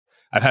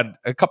I've had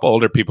a couple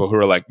older people who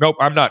are like, nope,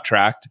 I'm not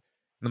tracked.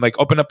 And I'm like,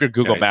 open up your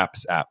Google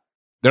Maps app.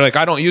 They're like,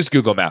 I don't use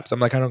Google Maps. I'm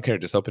like, I don't care.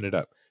 Just open it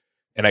up.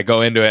 And I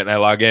go into it and I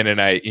log in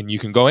and you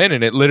can go in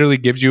and it literally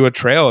gives you a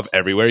trail of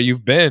everywhere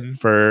you've been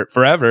for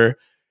forever.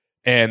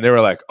 And they were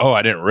like, oh,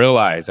 I didn't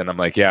realize. And I'm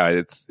like,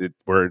 yeah,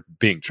 we're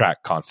being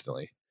tracked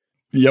constantly.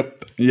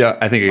 Yep. Yeah.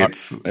 I think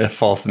it's a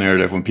false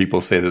narrative when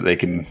people say that they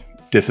can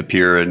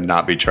disappear and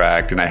not be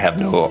tracked and I have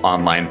no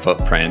online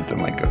footprint. I'm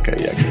like, okay,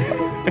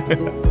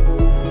 yeah.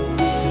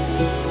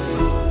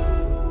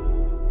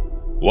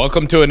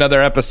 Welcome to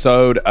another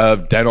episode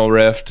of Dental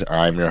Rift.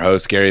 I'm your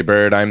host, Gary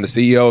Bird. I'm the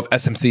CEO of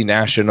SMC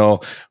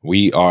National.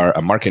 We are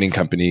a marketing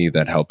company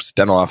that helps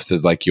dental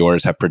offices like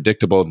yours have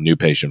predictable new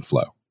patient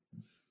flow.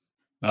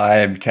 I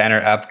am Tanner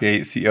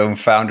Applegate, CEO and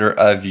founder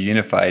of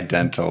Unified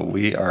Dental.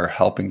 We are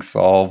helping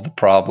solve the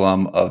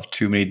problem of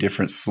too many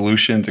different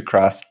solutions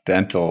across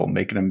dental,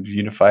 making them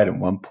unified in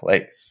one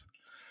place.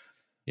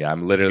 Yeah,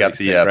 I'm literally got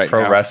the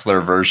pro wrestler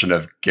version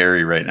of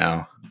Gary right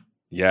now.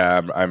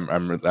 Yeah,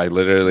 I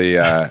literally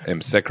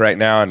am sick right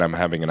now, and I'm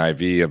having an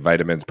IV of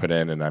vitamins put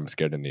in, and I'm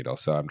scared of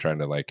needles. So I'm trying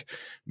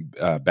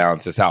to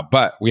balance this out.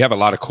 But we have a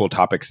lot of cool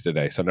topics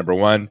today. So number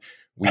one,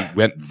 we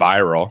went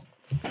viral.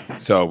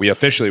 So we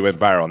officially went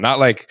viral. Not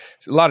like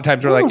a lot of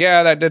times we're like,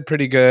 yeah, that did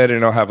pretty good, and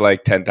it'll have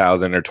like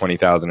 10,000 or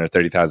 20,000 or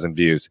 30,000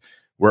 views.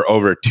 We're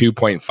over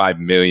 2.5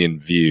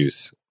 million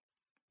views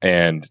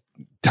and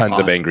tons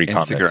of angry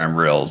comments. Instagram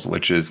Reels,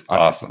 which is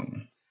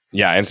awesome.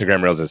 Yeah,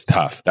 Instagram Reels is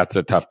tough. That's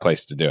a tough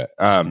place to do it.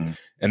 And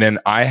then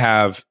I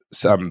have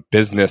some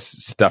business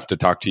stuff to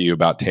talk to you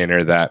about,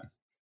 Tanner, that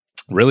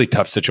really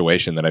tough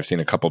situation that I've seen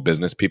a couple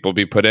business people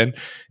be put in.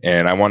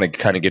 And I want to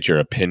kind of get your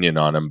opinion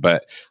on them.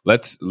 But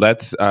let's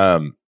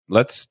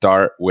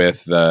start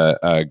with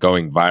the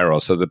going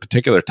viral. So the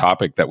particular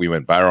topic that we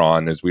went viral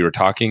on is we were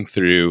talking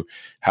through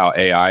how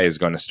AI is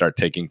going to start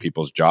taking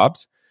people's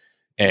jobs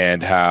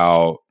and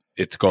how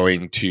it's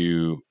going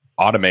to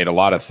automate a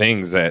lot of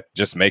things that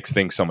just makes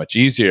things so much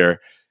easier.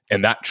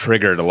 And that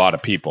triggered a lot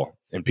of people.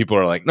 And people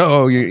are like,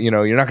 no,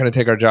 you're not going to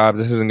take our jobs.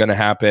 This isn't going to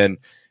happen.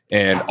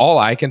 And all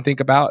I can think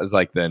about is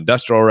like the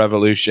Industrial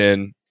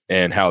Revolution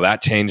and how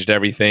that changed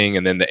everything.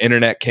 And then the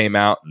internet came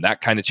out and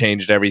that kind of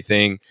changed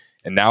everything.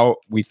 And now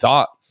we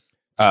thought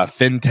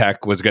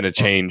fintech was going to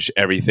change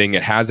everything.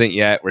 It hasn't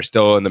yet. We're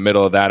still in the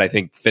middle of that. I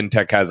think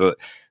fintech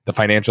the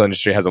financial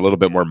industry has a little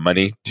bit more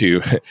money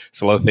to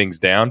slow things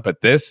down. But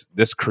this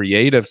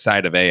creative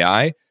side of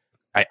AI,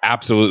 I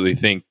absolutely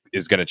think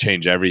is going to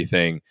change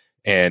everything.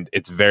 And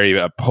it's very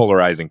a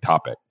polarizing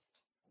topic.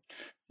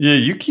 Yeah,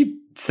 you keep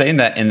saying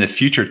that in the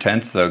future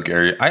tense, though,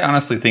 Gary. I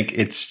honestly think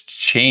it's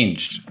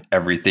changed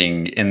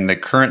everything in the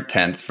current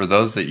tense for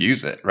those that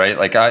use it, right?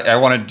 Like I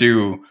wanted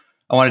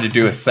to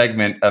do a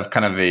segment of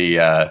kind of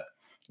a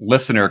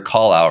listener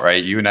call out,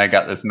 right? You and I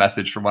got this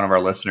message from one of our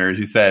listeners.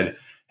 He said,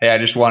 hey, I've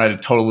been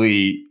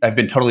totally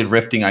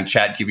riffing on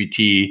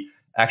ChatGPT,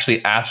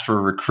 actually asked for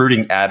a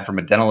recruiting ad from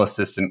a dental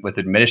assistant with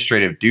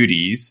administrative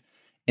duties.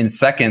 In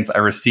seconds, I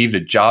received a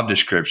job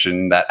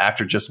description that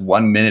after just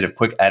 1 minute of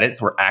quick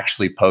edits, we're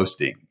actually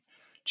posting.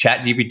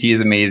 ChatGPT is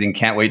amazing.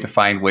 Can't wait to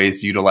find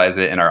ways to utilize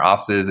it in our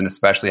offices and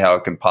especially how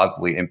it can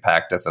positively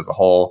impact us as a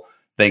whole.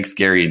 Thanks,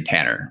 Gary and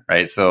Tanner.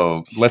 Right.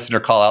 So listener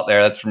call out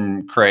there. That's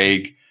from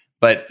Craig.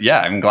 But yeah,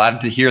 I'm glad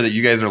to hear that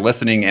you guys are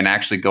listening and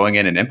actually going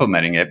in and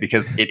implementing it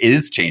because it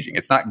is changing.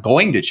 It's not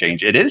going to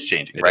change. It is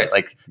changing, right?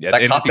 Like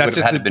that copy would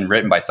have had to been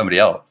written by somebody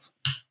else.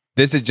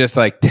 This is just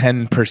like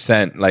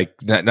 10%, like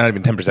not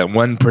even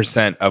 10%,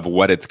 1% of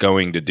what it's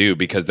going to do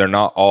because they're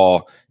not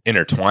all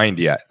intertwined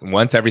yet.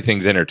 Once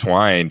everything's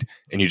intertwined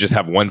and you just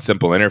have one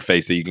simple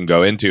interface that you can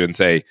go into and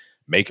say,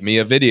 make me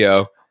a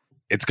video,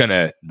 it's going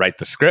to write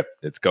the script.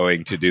 It's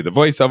going to do the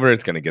voiceover.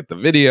 It's going to get the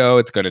video.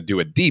 It's going to do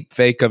a deep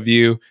fake of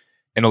you.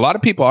 And a lot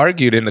of people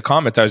argued in the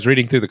comments. I was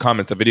reading through the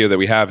comments. The video that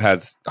we have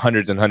has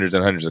hundreds and hundreds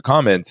and hundreds of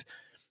comments.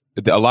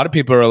 A lot of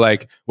people are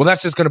like, well,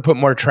 that's just going to put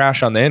more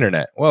trash on the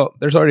internet. Well,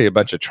 there's already a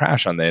bunch of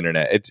trash on the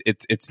internet.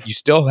 It's you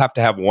still have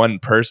to have one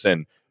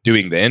person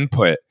doing the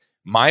input.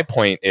 My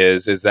point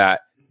is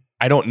that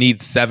I don't need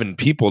 7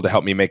 people to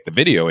help me make the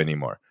video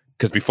anymore.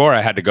 Because before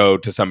I had to go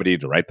to somebody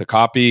to write the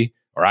copy,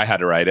 or I had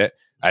to write it.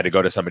 I had to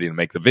go to somebody to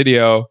make the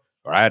video,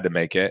 or I had to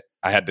make it.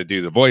 I had to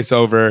do the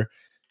voiceover,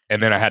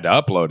 and then I had to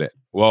upload it.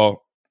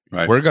 Well,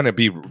 right.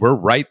 We're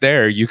right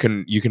there. You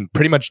can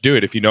pretty much do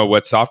it if you know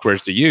what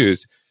softwares to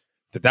use.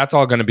 That's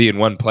all going to be in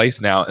one place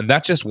now. And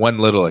that's just one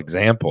little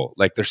example.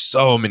 Like there's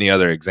so many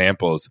other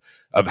examples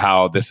of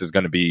how this is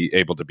going to be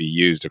able to be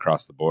used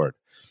across the board.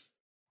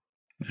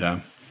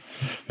 Yeah.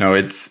 No,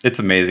 it's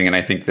amazing. And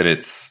I think that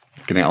it's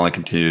going to only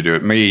continue to do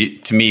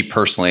it. To me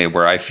personally,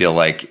 where I feel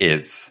like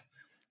it's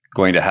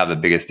going to have the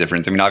biggest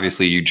difference. I mean,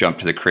 obviously you jump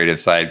to the creative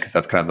side because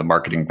that's kind of the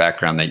marketing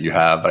background that you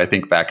have. But I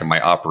think back in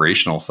my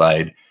operational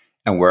side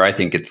and where I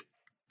think it's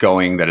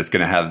going, that it's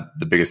going to have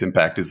the biggest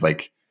impact is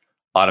like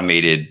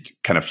automated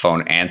kind of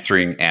phone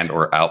answering and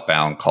or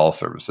outbound call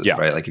services,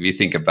 right? Like if you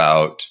think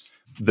about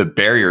the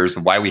barriers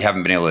of why we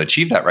haven't been able to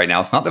achieve that right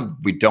now, it's not that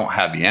we don't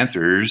have the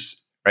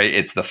answers, right?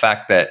 It's the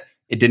fact that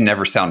it didn't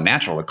ever sound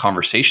natural. The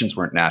conversations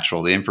weren't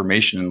natural. The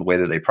information and the way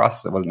that they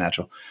process it wasn't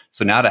natural.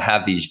 So now to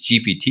have these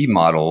GPT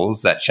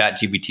models, that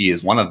ChatGPT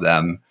is one of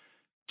them,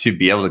 to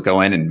be able to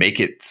go in and make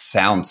it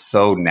sound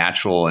so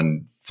natural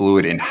and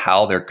fluid in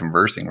how they're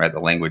conversing, right? The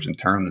language and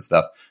term and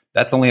stuff.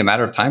 That's only a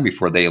matter of time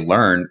before they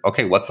learn,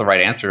 okay, what's the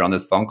right answer on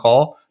this phone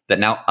call? That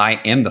now I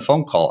am the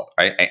phone call,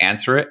 right? I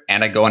answer it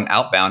and I go on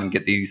outbound and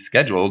get these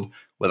scheduled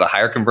with a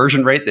higher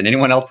conversion rate than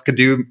anyone else could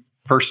do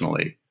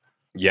personally.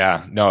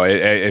 Yeah, no,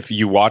 if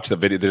you watch the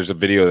video, there's a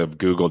video of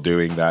Google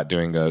doing that,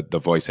 doing the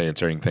voice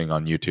answering thing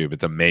on YouTube.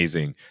 It's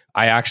amazing.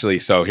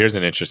 So here's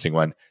an interesting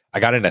one. I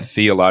got in a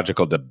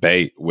theological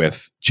debate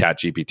with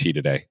ChatGPT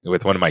today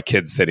with one of my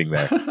kids sitting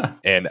there.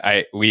 And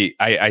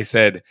I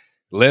said,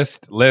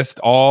 list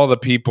all the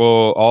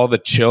people, all the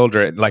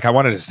children. Like I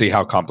wanted to see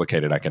how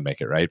complicated I can make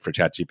it, right, for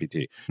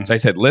ChatGPT. So I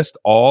said, list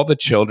all the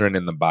children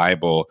in the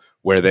Bible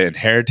where the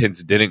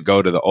inheritance didn't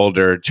go to the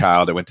older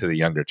child, it went to the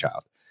younger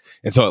child.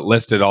 And so it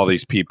listed all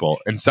these people.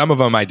 And some of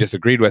them I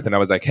disagreed with. And I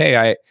was like,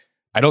 hey,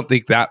 I don't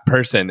think that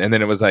person. And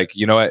then it was like,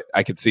 you know what?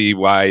 I could see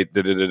why,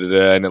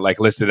 and it like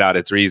listed out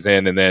its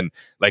reason. And then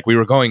like we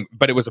were going,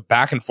 but it was a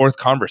back and forth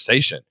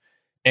conversation.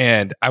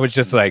 And I was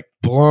just like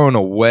blown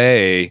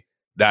away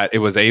that it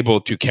was able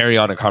to carry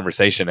on a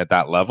conversation at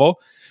that level.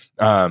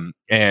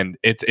 And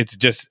it's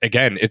just,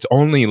 again, it's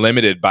only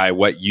limited by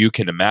what you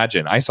can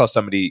imagine. I saw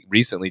somebody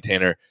recently,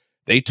 Tanner,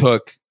 they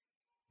took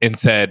and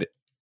said,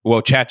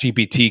 well,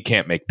 ChatGPT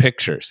can't make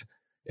pictures.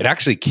 It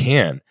actually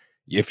can.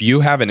 If you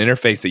have an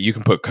interface that you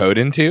can put code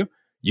into,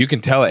 you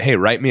can tell it, hey,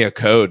 write me a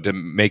code to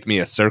make me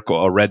a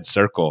circle, a red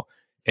circle.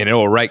 And it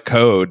will write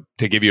code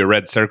to give you a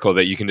red circle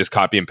that you can just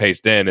copy and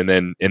paste in. And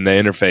then in the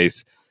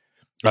interface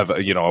of a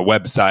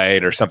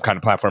website or some kind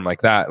of platform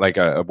like that, like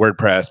a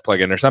WordPress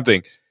plugin or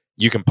something,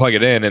 you can plug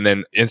it in and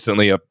then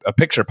instantly a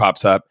picture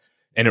pops up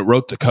and it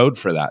wrote the code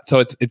for that. So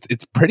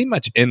it's pretty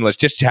much endless.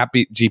 Just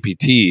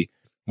ChatGPT,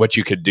 what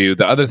you could do.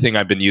 The other thing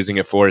I've been using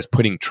it for is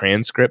putting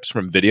transcripts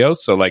from videos.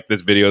 So like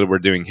this video that we're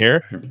doing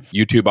here,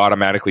 YouTube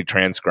automatically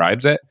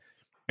transcribes it.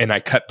 And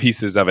I cut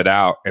pieces of it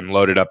out and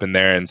load it up in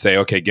there and say,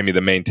 okay, give me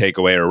the main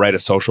takeaway or write a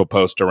social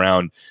post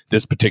around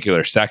this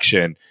particular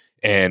section.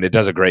 And it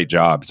does a great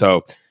job.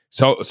 So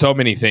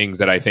many things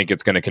that I think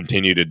it's going to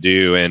continue to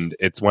do. And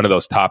it's one of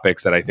those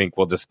topics that I think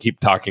we'll just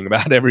keep talking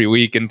about every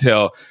week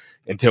until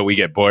we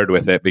get bored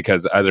with it,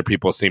 because other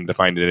people seem to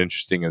find it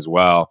interesting as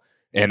well.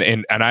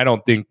 And I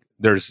don't think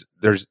there's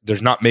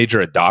not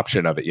major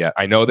adoption of it yet.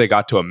 I know they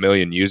got to 1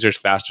 million users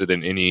faster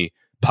than any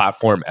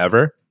platform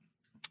ever,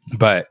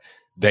 but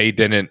they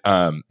didn't.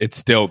 It's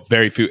still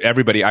very few.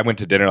 Everybody. I went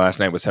to dinner last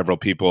night with several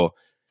people,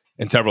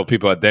 and several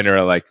people at dinner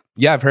are like,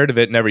 "Yeah, I've heard of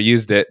it, never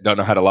used it, don't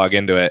know how to log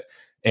into it."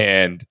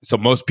 And so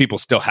most people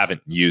still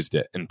haven't used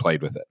it and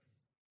played with it.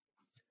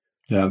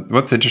 Yeah,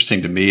 what's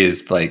interesting to me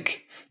is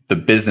like the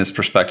business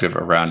perspective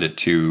around it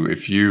too.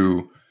 If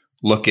you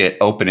look at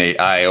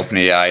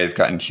OpenAI has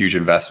gotten huge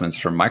investments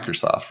from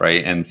Microsoft,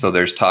 right? And so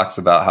there's talks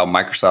about how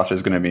Microsoft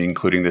is going to be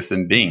including this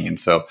in Bing. And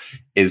so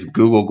is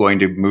Google going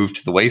to move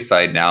to the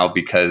wayside now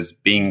because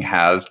Bing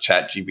has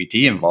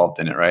ChatGPT involved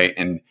in it, right?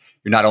 And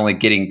you're not only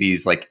getting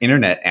these like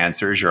internet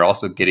answers, you're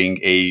also getting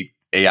a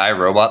AI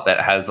robot that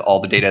has all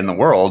the data in the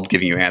world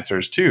giving you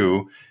answers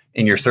too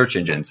in your search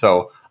engine.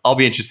 So I'll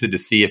be interested to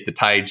see if the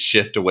tides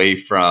shift away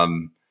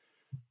from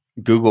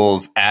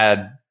Google's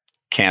ad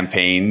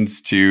campaigns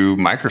to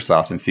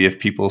Microsoft and see if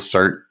people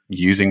start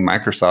using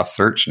Microsoft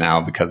search now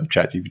because of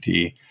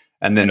ChatGPT.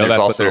 And then there's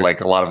also like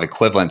a lot of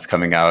equivalents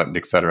coming out,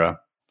 et cetera.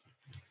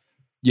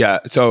 Yeah.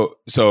 So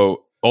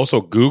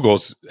also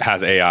Google's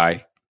has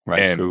AI,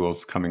 right? And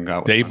Google's coming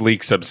out. They've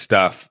leaked some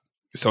stuff.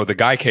 So the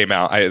guy came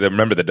out. I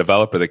remember the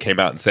developer that came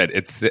out and said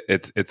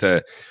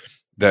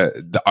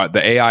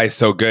the AI is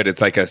so good.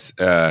 It's like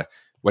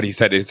what he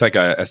said. It's like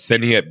a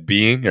sentient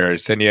being or a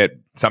sentient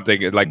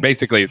something. Like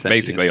basically, it's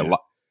sentient, basically a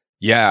lot.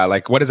 Yeah,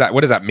 like what does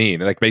that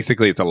mean? Like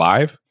basically it's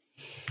alive?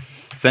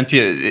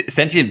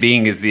 Sentient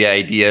being is the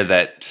idea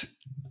that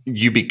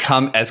you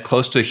become as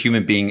close to a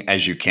human being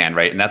as you can,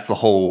 right? And that's the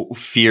whole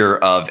fear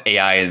of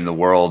AI in the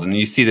world. And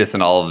you see this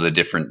in all of the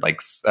different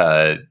like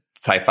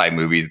sci-fi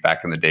movies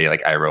back in the day,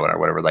 like iRobot or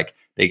whatever. Like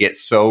they get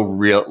so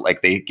real,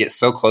 like they get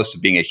so close to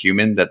being a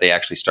human that they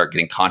actually start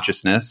getting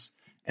consciousness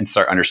and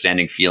start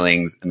understanding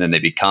feelings, and then they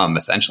become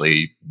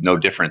essentially no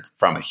different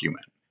from a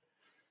human.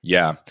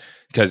 Yeah.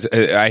 Because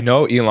I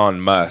know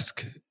Elon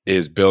Musk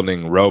is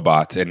building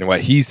robots, and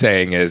what he's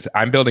saying is,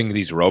 I'm building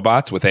these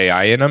robots with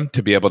AI in them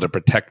to be able to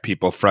protect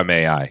people from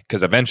AI.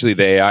 Because eventually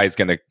the AI is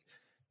going to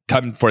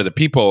come for the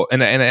people,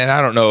 and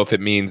I don't know if it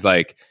means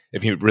like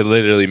if he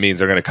literally means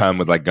they're going to come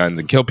with like guns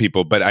and kill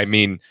people, but I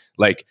mean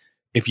like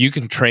if you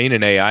can train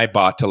an AI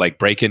bot to like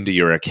break into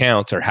your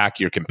accounts or hack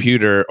your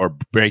computer or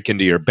break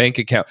into your bank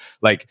account,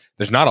 like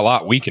there's not a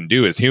lot we can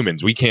do as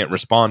humans. We can't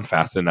respond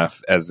fast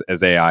enough as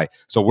AI.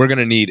 So we're going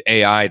to need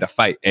AI to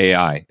fight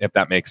AI, if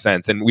that makes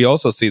sense. And we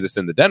also see this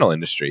in the dental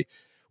industry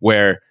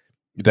where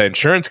the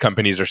insurance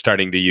companies are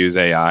starting to use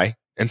AI.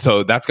 And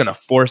so that's going to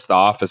force the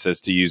offices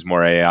to use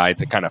more AI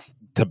to kind of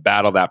to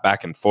battle that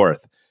back and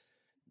forth.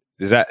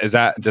 Does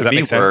that To me,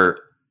 make sense?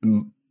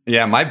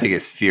 My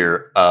biggest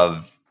fear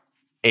of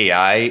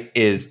AI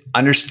is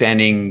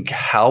understanding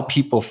how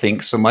people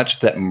think so much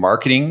that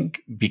marketing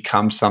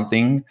becomes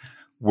something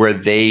where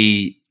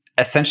they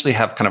essentially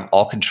have kind of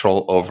all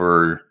control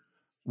over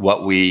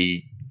what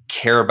we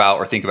care about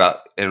or think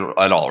about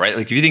at all, right?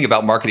 Like if you think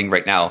about marketing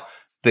right now,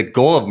 the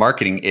goal of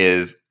marketing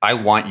is I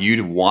want you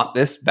to want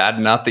this bad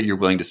enough that you're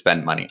willing to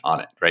spend money on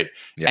it, right?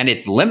 Yeah. And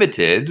it's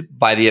limited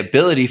by the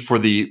ability for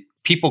the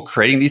people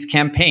creating these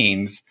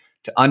campaigns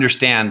to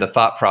understand the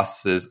thought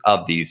processes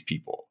of these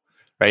people,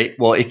 right?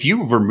 Well, if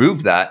you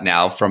remove that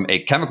now from a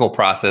chemical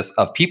process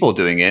of people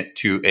doing it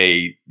to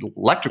a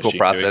electrical Machine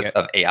process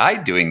of AI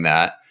doing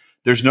that,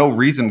 there's no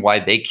reason why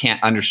they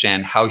can't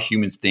understand how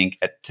humans think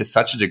to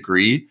such a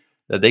degree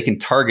that they can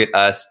target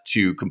us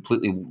to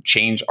completely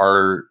change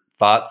our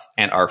thoughts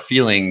and our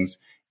feelings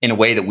in a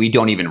way that we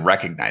don't even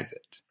recognize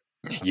it.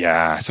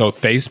 Yeah. So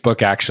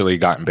Facebook actually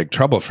got in big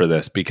trouble for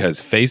this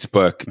because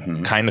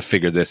Facebook kind of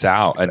figured this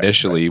out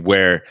initially,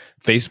 where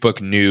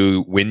Facebook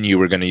knew when you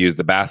were going to use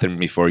the bathroom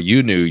before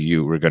you knew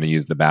you were going to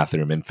use the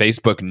bathroom. And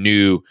Facebook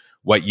knew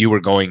what you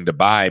were going to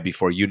buy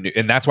before you knew.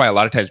 And that's why a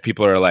lot of times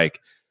people are like,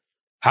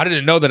 how did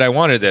it know that I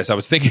wanted this? I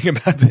was thinking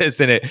about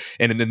this and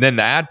then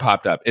the ad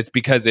popped up. It's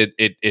because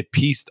it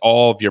pieced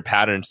all of your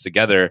patterns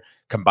together,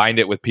 combined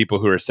it with people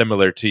who are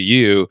similar to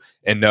you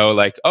and know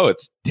like, oh,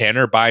 it's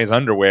Tanner buys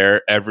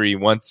underwear every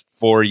once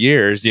 4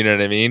 years. You know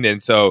what I mean?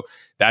 And so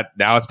that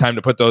now it's time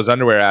to put those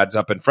underwear ads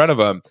up in front of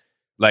them.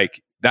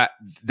 Like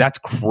that's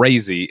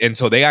crazy. And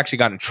so they actually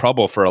got in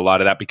trouble for a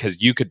lot of that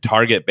because you could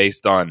target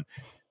based on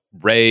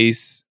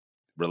race,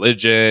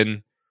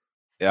 religion,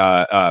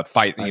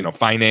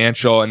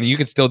 financial, and you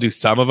can still do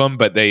some of them,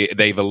 but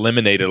they've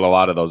eliminated a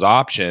lot of those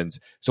options.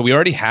 So we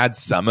already had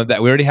some of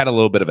that. We already had a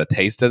little bit of a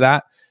taste of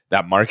that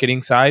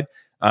marketing side.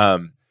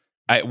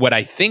 What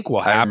I think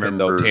will happen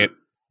though.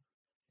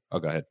 Oh,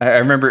 go ahead. I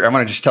remember. I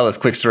want to just tell this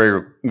quick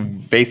story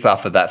based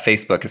off of that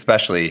Facebook,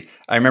 especially.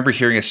 I remember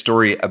hearing a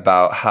story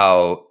about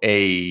how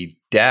a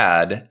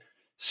dad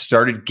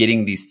started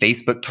getting these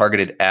Facebook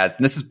targeted ads,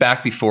 and this is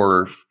back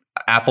before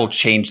Apple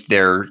changed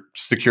their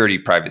security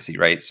privacy,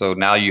 right? So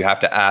now you have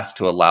to ask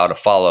to allow to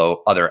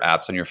follow other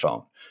apps on your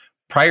phone.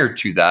 Prior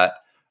to that,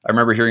 I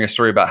remember hearing a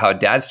story about how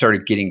dad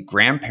started getting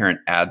grandparent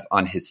ads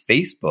on his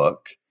Facebook,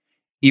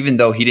 even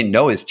though he didn't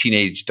know his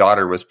teenage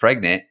daughter was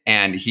pregnant.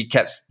 And he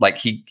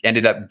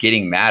ended up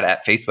getting mad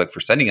at Facebook for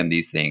sending him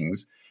these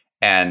things.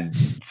 And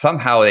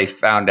somehow they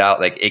found out,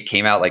 like it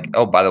came out like,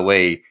 oh, by the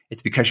way,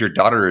 it's because your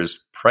daughter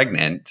is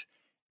pregnant.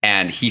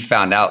 And he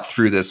found out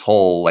through this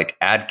whole like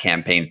ad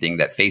campaign thing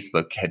that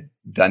Facebook had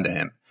done to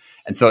him.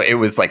 And so it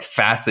was like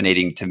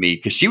fascinating to me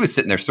because she was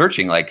sitting there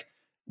searching like,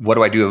 what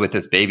do I do with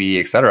this baby,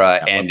 et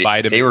cetera. Yeah, and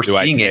they were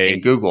seeing it in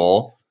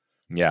Google.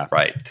 Yeah.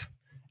 Right.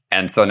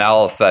 And so now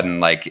all of a sudden,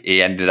 like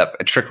it ended up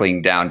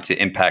trickling down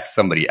to impact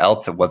somebody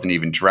else that wasn't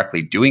even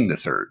directly doing the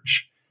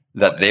search,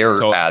 that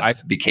their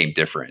ads became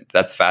different.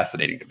 That's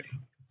fascinating to me.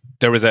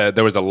 There was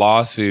a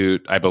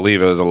lawsuit. I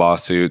believe it was a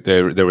lawsuit.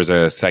 There was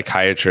a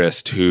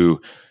psychiatrist who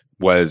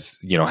was,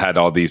 had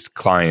all these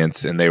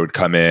clients and they would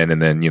come in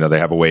and then, they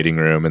have a waiting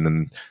room and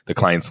then the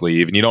clients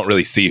leave and you don't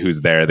really see who's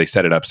there. They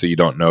set it up so you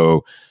don't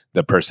know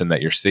the person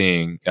that you're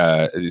seeing.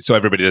 So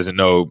everybody doesn't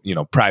know,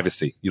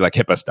 privacy, you like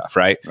HIPAA stuff.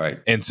 Right.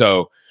 And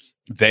so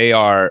they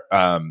all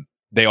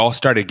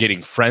started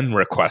getting friend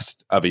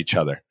requests of each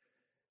other.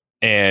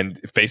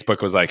 And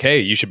Facebook was like, hey,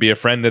 you should be a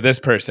friend to this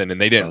person. And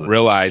they didn't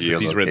realize that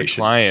these were the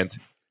clients.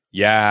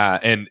 Yeah.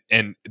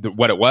 And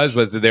what it was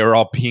that they were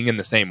all pinging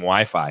the same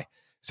Wi-Fi.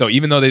 So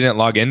even though they didn't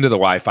log into the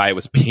Wi-Fi, it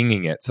was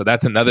pinging it. So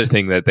that's another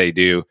thing that they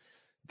do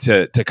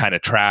to kind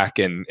of track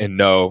and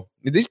know.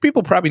 These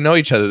people probably know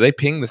each other. They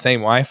ping the same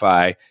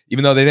Wi-Fi,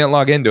 even though they didn't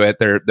log into it.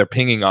 They're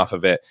pinging off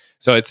of it.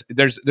 So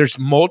there's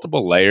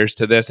multiple layers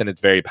to this, and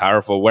it's very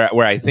powerful.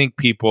 Where I think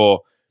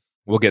people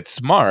will get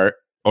smart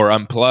or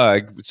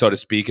unplug, so to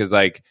speak, is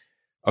like,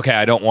 okay,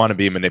 I don't want to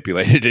be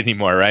manipulated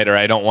anymore, right? Or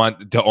I don't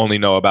want to only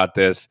know about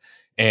this.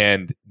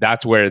 And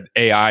that's where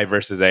AI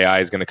versus AI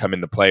is going to come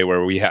into play,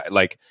 where we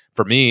like,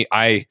 for me,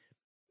 I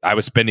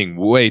was spending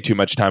way too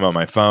much time on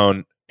my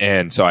phone.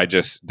 And so I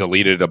just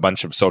deleted a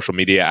bunch of social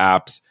media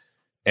apps,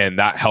 and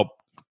that helped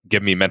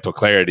give me mental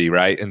clarity,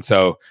 right? And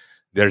so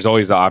there's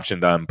always the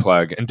option to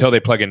unplug until they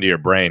plug into your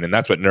brain. And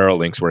that's what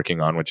Neuralink's working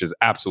on, which is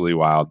absolutely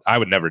wild. I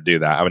would never do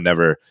that. I would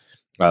never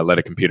let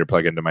a computer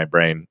plug into my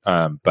brain.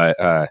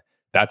 But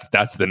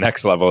that's the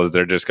next level, is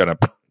they're just going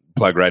to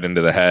plug right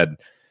into the head.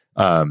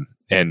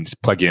 And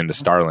plug you into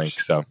Starlink.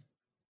 So,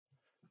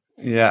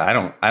 yeah,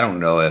 I don't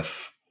know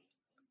if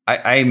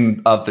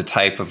I'm of the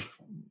type of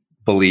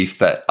belief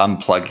that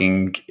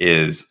unplugging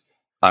is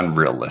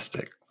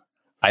unrealistic.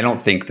 I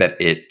don't think that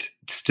it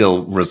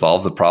still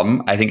resolves a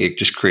problem. I think it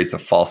just creates a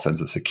false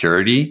sense of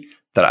security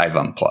that I've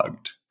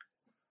unplugged.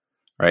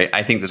 Right?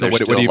 I think that there's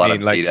still a lot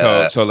of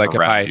data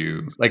around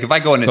you. Like if I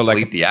go in and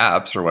delete the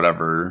apps or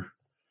whatever,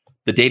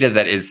 the data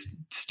that is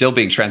still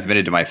being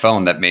transmitted to my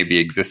phone that may be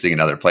existing in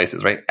other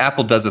places, right?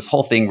 Apple does this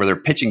whole thing where they're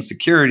pitching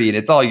security and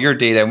it's all your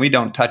data and we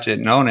don't touch it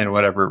and own it or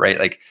whatever, right?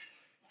 Like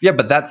Yeah,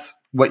 but that's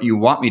what you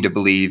want me to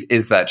believe.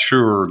 Is that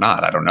true or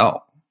not? I don't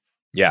know.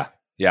 Yeah.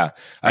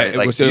 Right?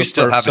 Like you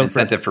still have an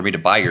incentive for me to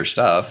buy your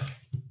stuff.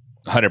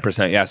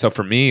 100%. Yeah. So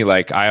for me,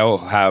 like I'll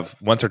have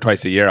once or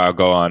twice a year, I'll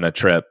go on a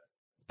trip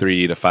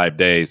 3 to 5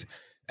 days,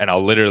 and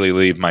I'll literally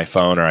leave my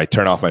phone, or I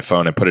turn off my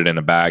phone and put it in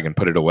a bag and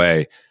put it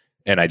away.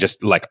 And I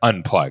just like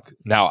unplug.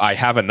 Now I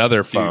have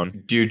another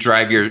phone. Do you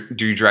drive your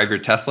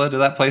Tesla to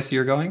that place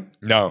you're going?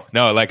 No.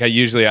 Like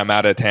I'm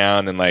out of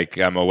town and like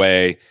I'm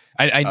away.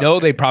 I know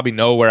they probably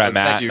know where I'm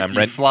at. And I'm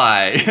you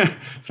fly.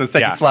 So it's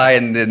like you fly,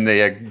 and then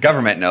the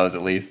government knows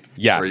at least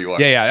where you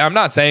are. Yeah. I'm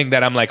not saying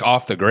that I'm like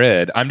off the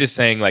grid. I'm just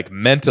saying like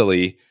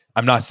mentally,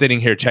 I'm not sitting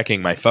here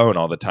checking my phone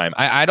all the time.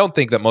 I don't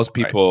think that most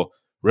people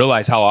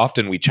realize how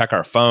often we check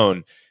our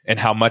phone and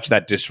how much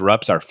that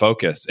disrupts our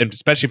focus. And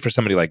especially for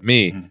somebody like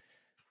me,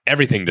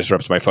 everything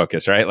disrupts my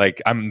focus, right?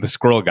 Like I'm the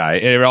squirrel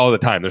guy all the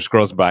time. There's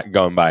squirrels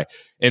going by.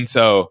 And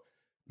so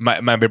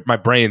my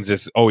brain's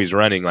just always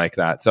running like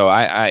that. So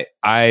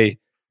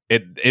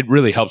it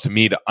really helps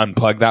me to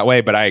unplug that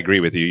way. But I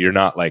agree with you. You're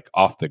not like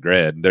off the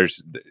grid.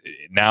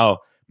 Now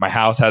my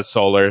house has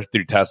solar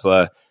through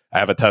Tesla. I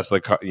have a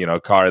Tesla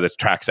car that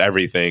tracks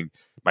everything.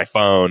 My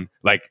phone,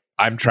 like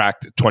I'm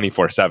tracked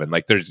 24/7.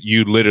 Like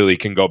you literally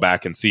can go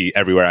back and see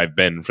everywhere I've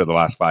been for the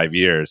last 5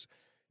 years.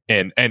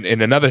 And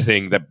another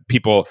thing that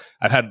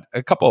I've had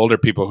a couple older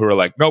people who are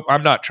like, nope,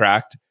 I'm not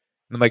tracked.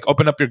 And I'm like,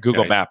 open up your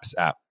Google Maps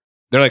app.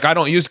 They're like, I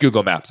don't use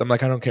Google Maps. I'm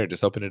like, I don't care.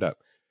 Just open it up.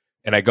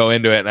 And I go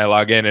into it and I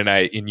log in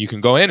and you can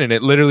go in and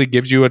it literally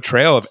gives you a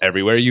trail of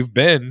everywhere you've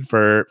been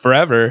for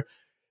forever.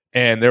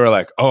 And they were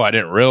like, oh, I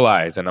didn't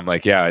realize. And I'm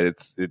like, yeah,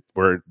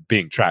 we're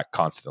being tracked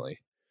constantly.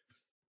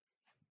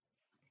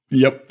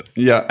 Yep.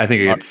 Yeah. I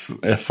think it's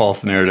a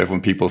false narrative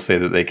when people say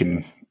that they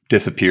can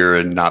disappear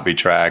and not be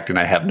tracked, and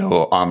I have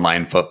no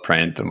online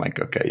footprint. I'm like,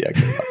 okay, yeah,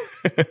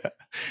 good luck.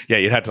 Yeah,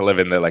 you'd have to live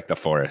in the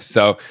forest.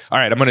 So, all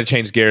right, I'm going to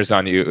change gears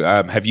on you.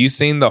 Have you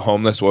seen the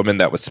homeless woman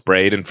that was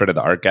sprayed in front of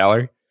the art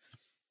gallery?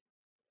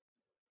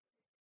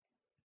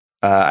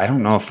 I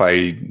don't know if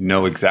I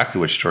know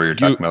exactly which story you're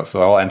talking about,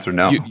 so I'll answer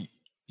no.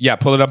 Yeah,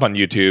 pull it up on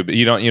YouTube.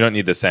 You don't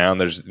need the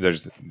sound.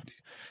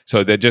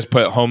 So they just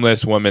put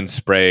homeless woman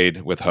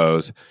sprayed with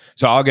hose.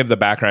 So I'll give the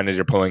background as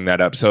you're pulling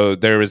that up. So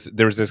there was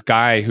this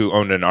guy who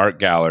owned an art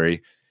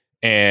gallery,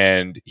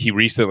 and he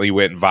recently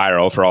went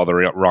viral for all the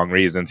wrong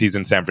reasons. He's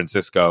in San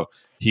Francisco.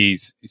 You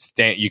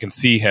can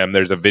see him.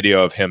 There's a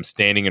video of him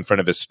standing in front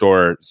of his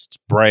store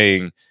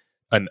spraying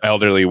an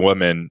elderly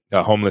woman,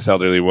 a homeless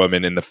elderly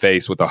woman, in the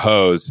face with a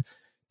hose,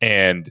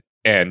 and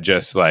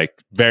just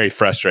like very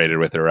frustrated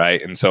with her,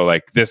 right? And so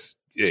like this.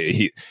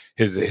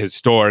 His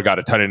store got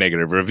a ton of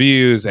negative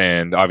reviews,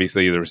 and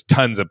obviously there was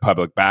tons of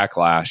public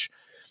backlash.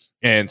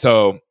 And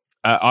so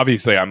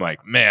obviously I'm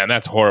like, man,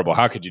 that's horrible.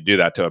 How could you do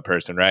that to a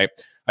person, right?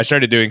 I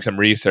started doing some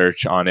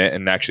research on it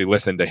and actually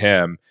listened to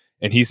him.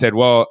 And he said,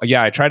 well,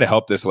 yeah, I tried to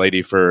help this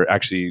lady for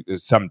actually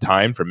some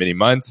time, for many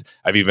months.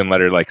 I've even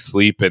let her like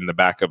sleep in the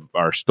back of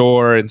our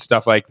store and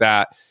stuff like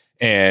that.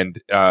 And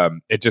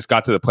it just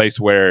got to the place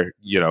where,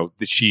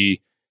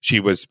 she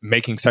was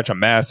making such a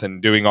mess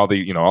and doing all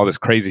this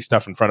crazy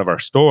stuff in front of our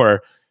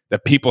store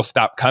that people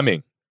stopped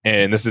coming.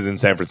 And this is in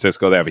San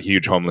Francisco. They have a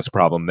huge homeless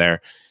problem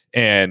there.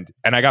 And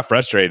I got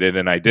frustrated,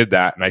 and I did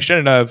that, and I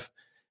shouldn't have.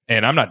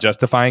 And I'm not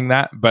justifying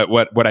that. But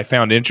what I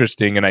found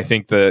interesting, and I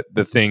think the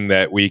thing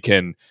that we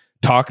can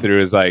talk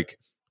through is like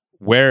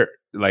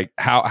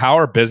how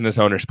are business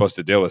owners supposed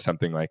to deal with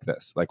something like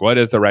this? Like, what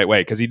is the right way?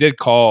 Because he did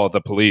call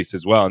the police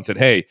as well and said,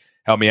 hey,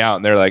 help me out.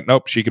 And they're like,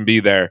 nope, she can be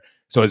there.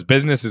 So his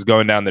business is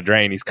going down the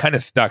drain. He's kind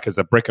of stuck as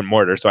a brick and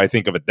mortar. So I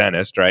think of a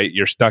dentist, right?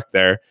 You're stuck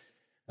there.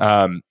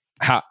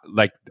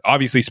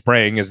 Obviously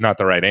spraying is not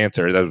the right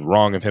answer. That was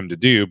wrong of him to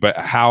do. But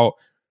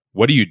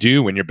what do you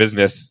do when your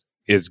business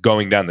is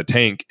going down the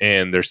tank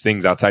and there's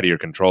things outside of your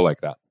control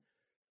like that?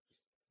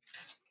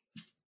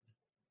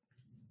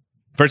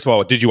 First of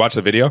all, did you watch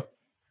the video?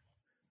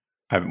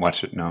 I haven't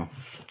watched it. No,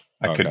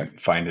 I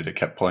couldn't find it. It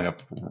kept pulling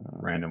up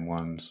random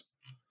ones.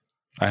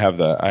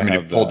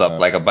 It pulled up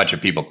like a bunch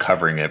of people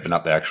covering it, but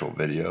not the actual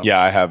video.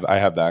 Yeah, I have the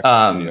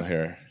actual video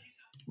here.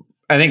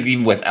 I think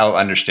even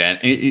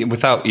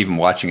without even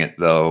watching it,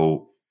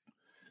 though,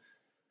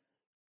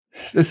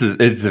 it's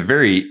a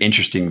very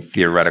interesting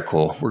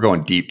theoretical. We're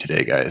going deep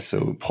today, guys,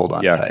 so hold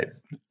on tight.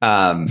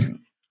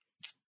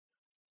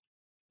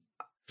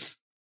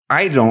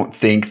 I don't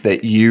think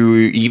that you,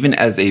 even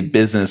as a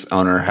business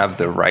owner, have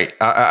the right.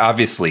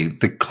 Obviously,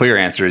 the clear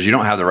answer is you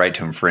don't have the right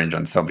to infringe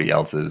on somebody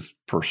else's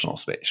personal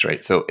space,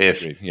 right? So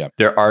if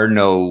there are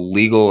no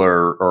legal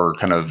or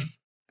kind of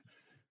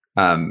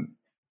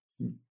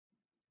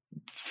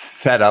set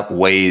up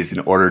ways in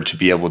order to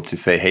be able to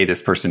say, hey,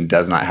 this person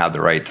does not have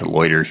the right to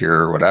loiter here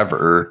or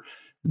whatever,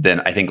 then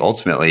I think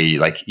ultimately,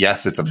 like,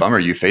 yes, it's a bummer.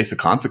 You face the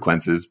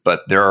consequences,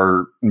 but there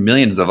are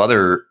millions of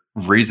other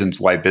reasons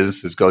why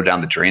businesses go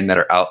down the drain that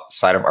are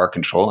outside of our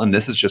control. And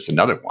this is just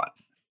another one.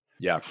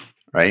 Yeah.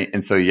 Right.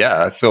 And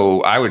so,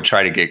 so I would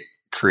try to get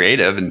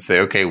creative and say,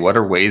 okay, what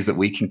are ways that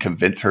we can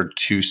convince her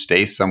to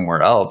stay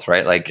somewhere else?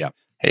 Right. Like,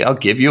 hey, I'll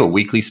give you a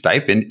weekly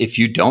stipend if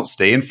you don't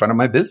stay in front of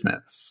my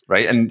business,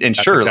 right? And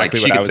sure, exactly,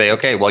 like she could say,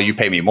 okay, well, you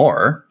pay me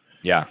more.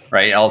 Yeah.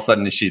 Right. All of a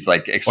sudden she's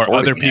like extorting or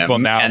other people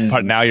him.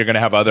 Now you're going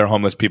to have other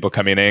homeless people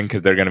coming in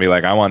because they're going to be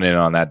like, I want in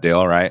on that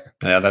deal, right?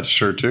 Yeah, that's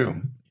true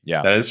too.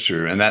 Yeah, that is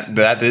true. And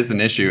that is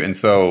an issue. And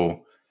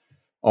so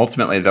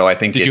ultimately, though, I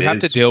think did you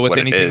have to deal with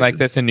anything like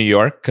this in New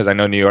York? Because I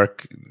know New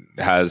York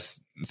has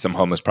some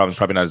homeless problems,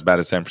 probably not as bad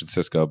as San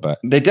Francisco, but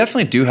they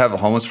definitely do have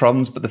homeless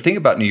problems. But the thing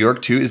about New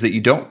York too is that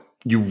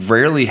you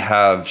rarely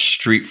have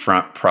street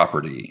front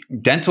property.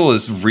 Dental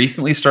has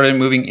recently started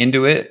moving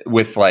into it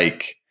with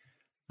like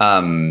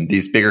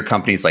these bigger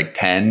companies like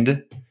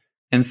Tend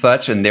and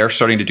such, and they're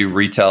starting to do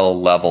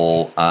retail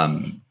level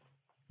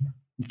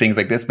things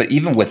like this. But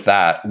even with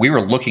that, we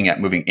were looking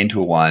at moving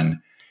into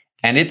one,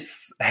 and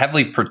it's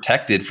heavily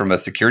protected from a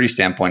security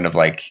standpoint of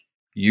like,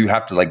 you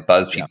have to like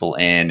buzz people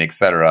in,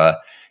 etc.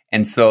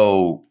 And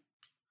so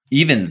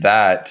even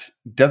that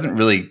doesn't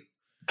really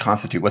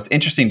constitute. What's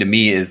interesting to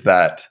me is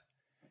that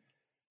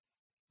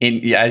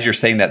as you're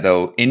saying that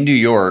though, in New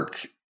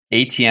York,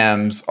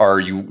 ATMs are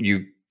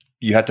you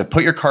have to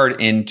put your card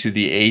into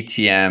the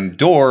ATM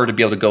door to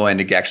be able to go in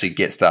to actually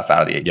get stuff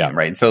out of the ATM,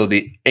 right? And so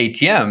the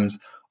ATMs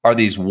are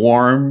these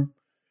warm,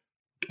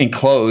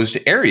 enclosed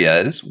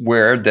areas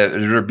where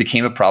there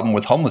became a problem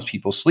with homeless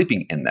people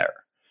sleeping in there,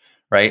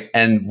 right?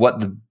 And what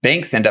the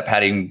banks end up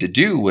having to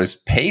do was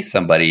pay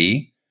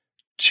somebody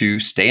to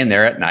stay in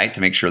there at night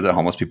to make sure that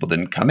homeless people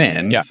didn't come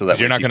in. Yeah, so that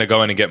you're not going to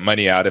go in and get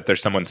money out if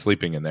there's someone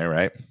sleeping in there,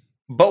 right?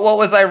 But what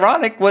was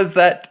ironic was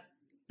that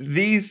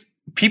these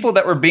people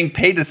that were being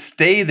paid to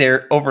stay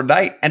there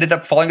overnight ended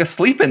up falling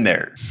asleep in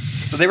there.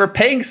 So they were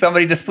paying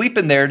somebody to sleep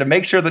in there to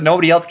make sure that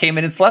nobody else came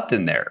in and slept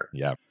in there.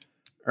 Yeah.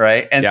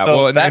 Right. And yeah,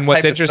 so and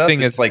what's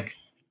interesting is like,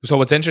 so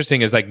what's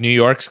interesting is like New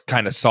York's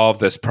kind of solved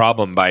this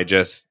problem by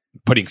just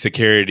putting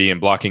security and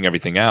blocking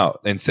everything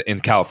out. And in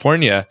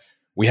California,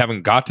 we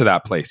haven't got to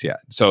that place yet.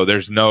 So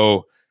there's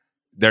no,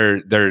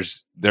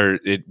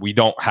 we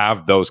don't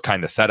have those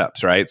kind of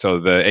setups, right? So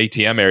the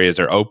ATM areas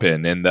are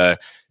open and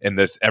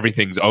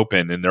everything's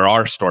open and there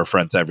are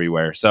storefronts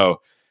everywhere.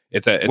 So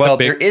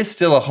there is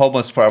still a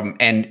homeless problem.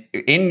 And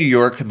in New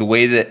York, the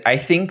way that I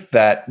think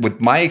that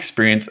with my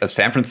experience of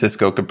San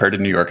Francisco compared to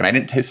New York, and I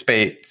didn't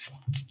anticipate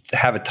to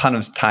have a ton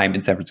of time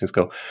in San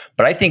Francisco,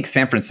 but I think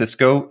San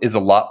Francisco is a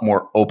lot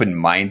more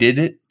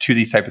open-minded to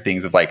these type of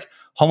things of like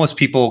homeless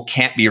people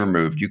can't be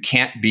removed. You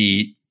can't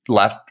be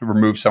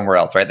removed somewhere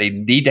else, right? They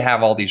need to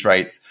have all these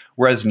rights.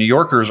 Whereas New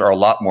Yorkers are a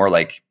lot more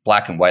like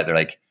black and white. They're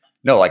like,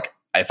 no, like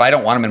if I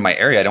don't want them in my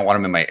area, I don't want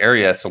them in my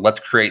area. So let's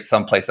create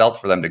someplace else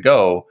for them to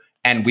go.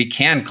 And we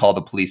can call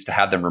the police to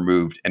have them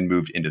removed and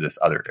moved into this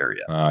other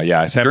area.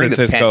 San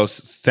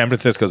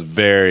Francisco's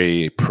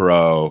very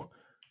pro.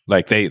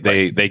 Like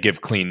they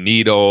give clean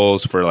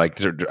needles for like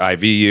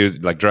IV use,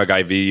 like drug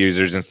IV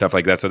users and stuff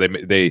like that. So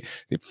they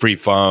free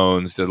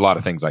phones, a lot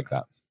of things like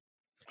that.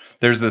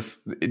 There's this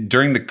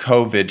during the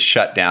COVID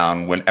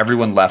shutdown when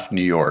everyone left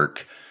New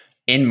York.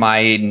 In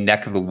my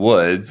neck of the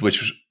woods,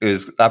 which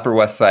is Upper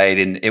West Side,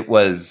 and it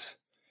was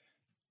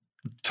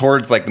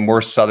towards like the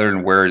more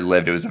southern where he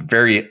lived, it was a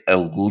very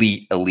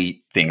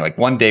elite thing. Like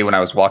one day when I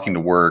was walking to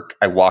work,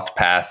 I walked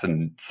past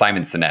and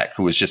Simon Sinek,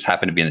 who was just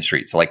happened to be in the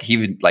street. So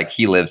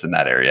he lives in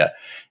that area.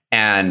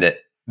 And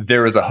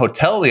there was a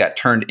hotel that got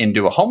turned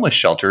into a homeless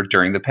shelter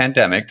during the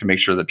pandemic to make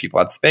sure that people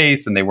had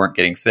space and they weren't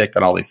getting sick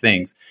and all these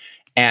things.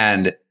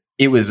 And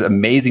it was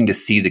amazing to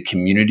see the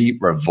community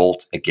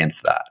revolt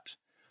against that,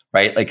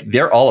 right? Like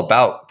they're all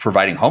about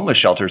providing homeless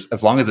shelters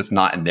as long as it's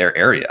not in their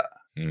area.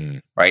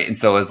 Right. And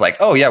so it was like,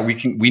 oh yeah, we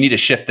need to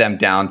shift them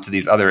down to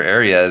these other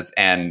areas.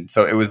 And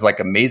so it was like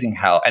amazing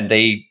and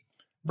they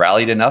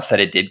rallied enough that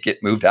it did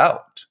get moved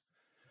out.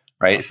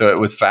 Right. So it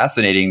was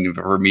fascinating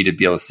for me to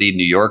be able to see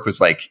New York was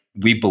like,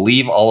 we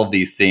believe all of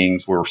these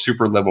things. We're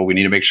super liberal. We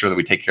need to make sure that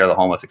we take care of the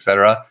homeless, et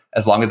cetera,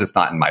 as long as it's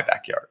not in my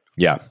backyard.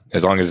 Yeah.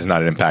 As long as it's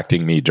not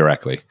impacting me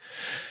directly.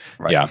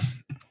 Right. Yeah.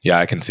 Yeah.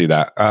 I can see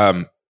that.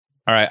 All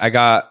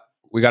right.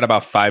 We got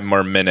about 5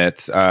 more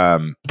minutes,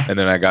 and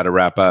then I got to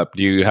wrap up.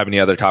 Do you have any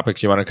other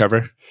topics you want to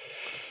cover?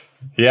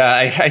 Yeah,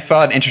 I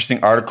saw an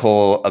interesting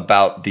article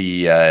about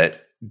the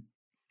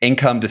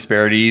income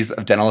disparities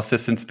of dental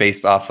assistants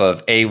based off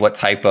of what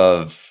type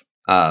of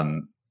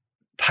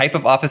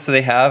office do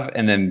they have,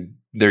 and then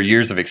their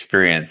years of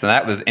experience. And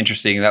that was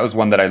interesting. That was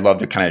one that I'd love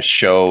to kind of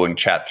show and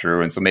chat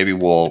through. And so maybe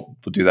we'll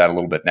do that a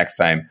little bit next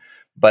time.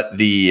 But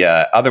the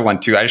other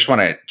one too, I just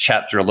want to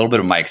chat through a little bit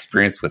of my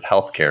experience with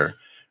healthcare.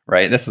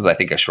 Right. This is, I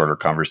think, a shorter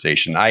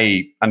conversation.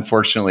 I,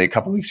 unfortunately, a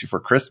couple of weeks before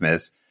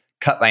Christmas,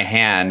 cut my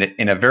hand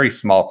in a very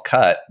small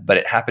cut, but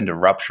it happened to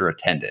rupture a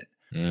tendon.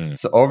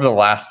 So over the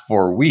last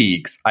 4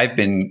 weeks, I've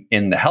been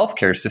in the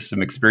healthcare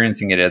system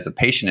experiencing it as a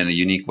patient in a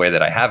unique way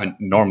that I haven't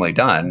normally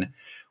done,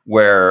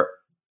 where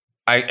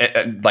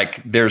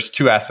there's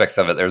 2 aspects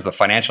of it. There's the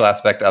financial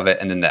aspect of it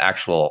and then the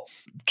actual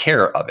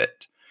care of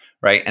it.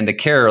 Right. And the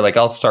care, like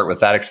I'll start with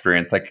that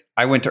experience. Like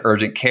I went to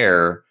urgent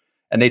care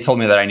And they told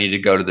me that I needed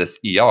to go to this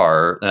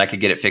ER and I could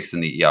get it fixed in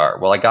the ER.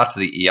 Well, I got to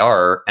the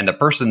ER and the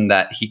person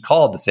that he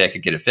called to say I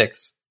could get it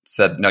fixed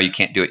said, no, you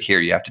can't do it here.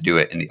 You have to do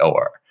it in the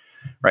OR.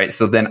 Right.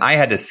 So then I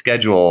had to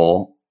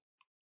schedule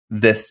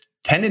this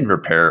tendon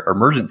repair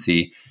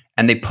emergency,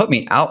 and they put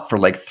me out for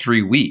like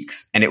 3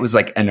 weeks. And it was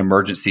like an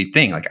emergency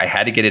thing. Like I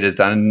had to get it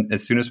done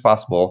as soon as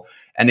possible.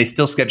 And they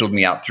still scheduled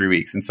me out 3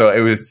 weeks. And so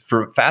it was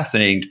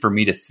fascinating for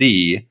me to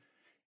see,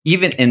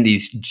 even in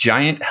these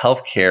giant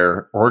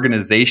healthcare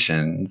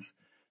organizations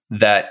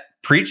that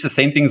preach the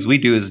same things we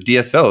do as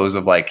DSOs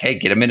of like, hey,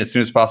 get them in as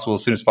soon as possible,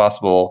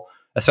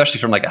 especially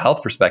from like a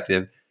health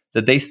perspective,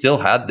 that they still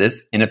had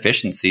this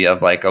inefficiency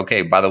of like,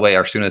 okay, by the way,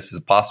 our soonest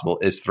as possible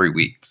is 3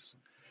 weeks.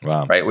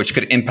 Wow. Right. Which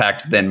could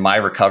impact then my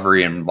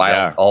recovery and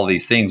all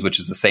these things, which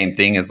is the same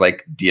thing as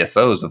like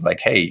DSOs of like,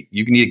 hey,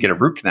 you need to get a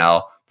root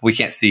canal, but we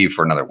can't see you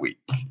for another week.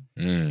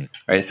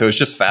 Right. So it's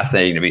just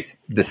fascinating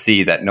to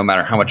see that no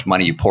matter how much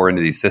money you pour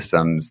into these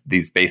systems,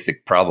 these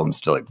basic problems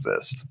still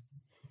exist.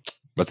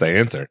 What's the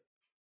answer?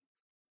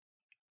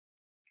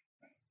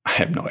 I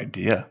have no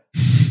idea.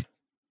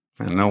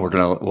 I don't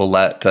know. We'll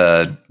let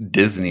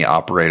Disney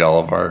operate all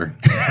of our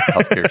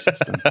healthcare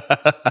system.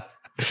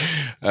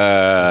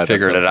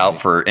 Figured it out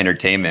for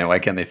entertainment. Why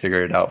can't they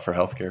figure it out for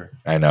healthcare?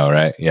 I know,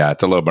 right? Yeah,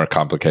 it's a little more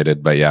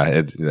complicated, but yeah,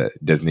 it's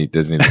Disney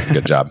does a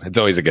good job. It's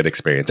always a good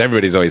experience.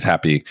 Everybody's always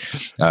happy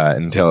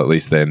until at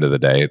least the end of the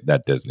day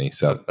that Disney.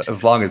 So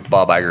as long as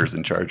Bob Iger's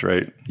in charge,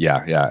 right?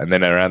 Yeah. And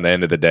then around the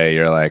end of the day,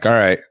 you're like, all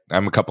right,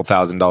 I'm a couple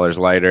 $1,000s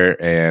lighter,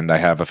 and I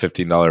have a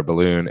 $15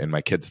 balloon, and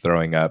my kid's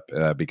throwing up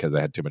because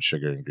I had too much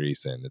sugar and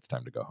grease, and it's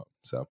time to go home.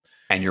 So.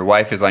 And your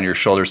wife is on your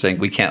shoulder saying,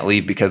 we can't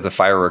leave because the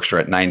fireworks are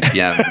at 9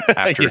 p.m.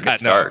 after it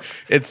gets dark.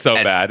 It's so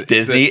bad.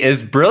 Disney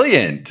is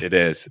brilliant. It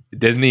is.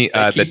 Disney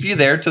keep you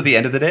there till the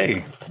end of the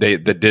day. The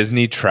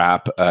Disney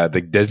trap,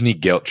 the Disney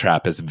guilt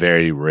trap is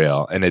very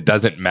real. And it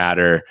doesn't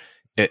matter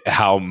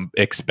how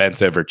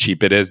expensive or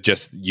cheap it is.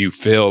 Just you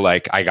feel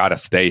like I got to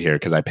stay here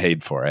because I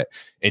paid for it.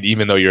 And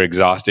even though you're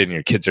exhausted and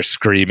your kids are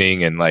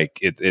screaming and like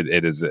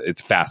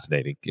it's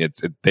fascinating.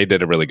 They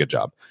did a really good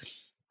job.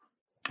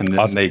 And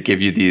then they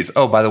give you these,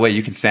 oh, by the way,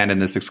 you can stand in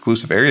this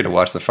exclusive area to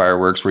watch the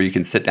fireworks where you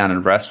can sit down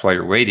and rest while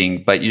you're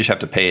waiting, but you just have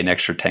to pay an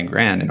extra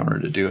 $10,000 in order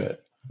to do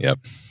it. Yep.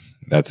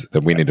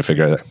 We need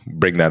to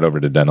bring that over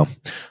to dental.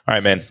 All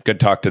right, man. Good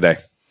talk today.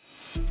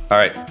 All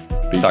right.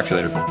 Talk to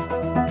you later.